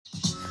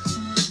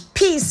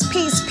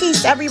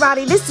Peace,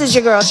 everybody. This is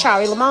your girl,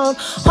 Charlie Lamone,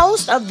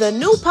 host of the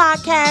new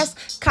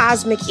podcast,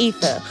 CoZmic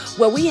Ether,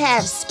 where we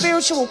have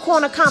spiritual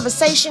corner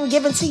conversation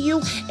given to you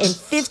in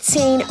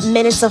 15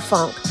 minutes of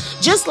funk.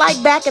 Just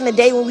like back in the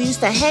day when we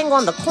used to hang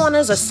on the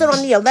corners or sit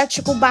on the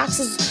electrical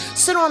boxes,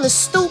 sit on the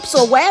stoops,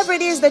 or wherever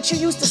it is that you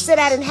used to sit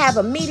at and have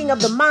a meeting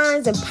of the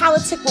minds and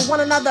politic with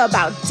one another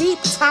about deep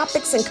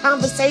topics and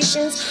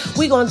conversations,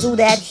 we're going to do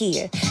that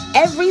here.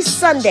 Every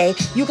Sunday,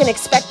 you can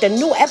expect a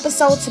new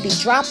episode to be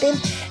dropping,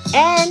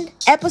 and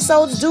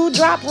episodes do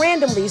drop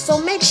randomly. So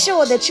make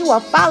sure that you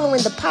are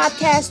following the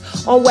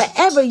podcast on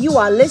wherever you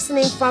are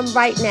listening from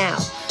right now.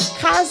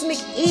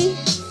 CoZmic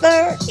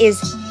Ether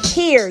is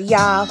here,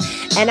 y'all,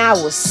 and I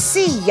will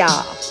see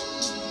y'all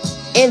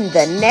in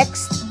the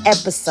next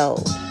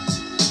episode.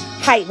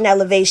 Height and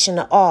elevation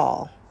to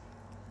all.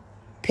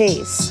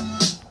 Peace.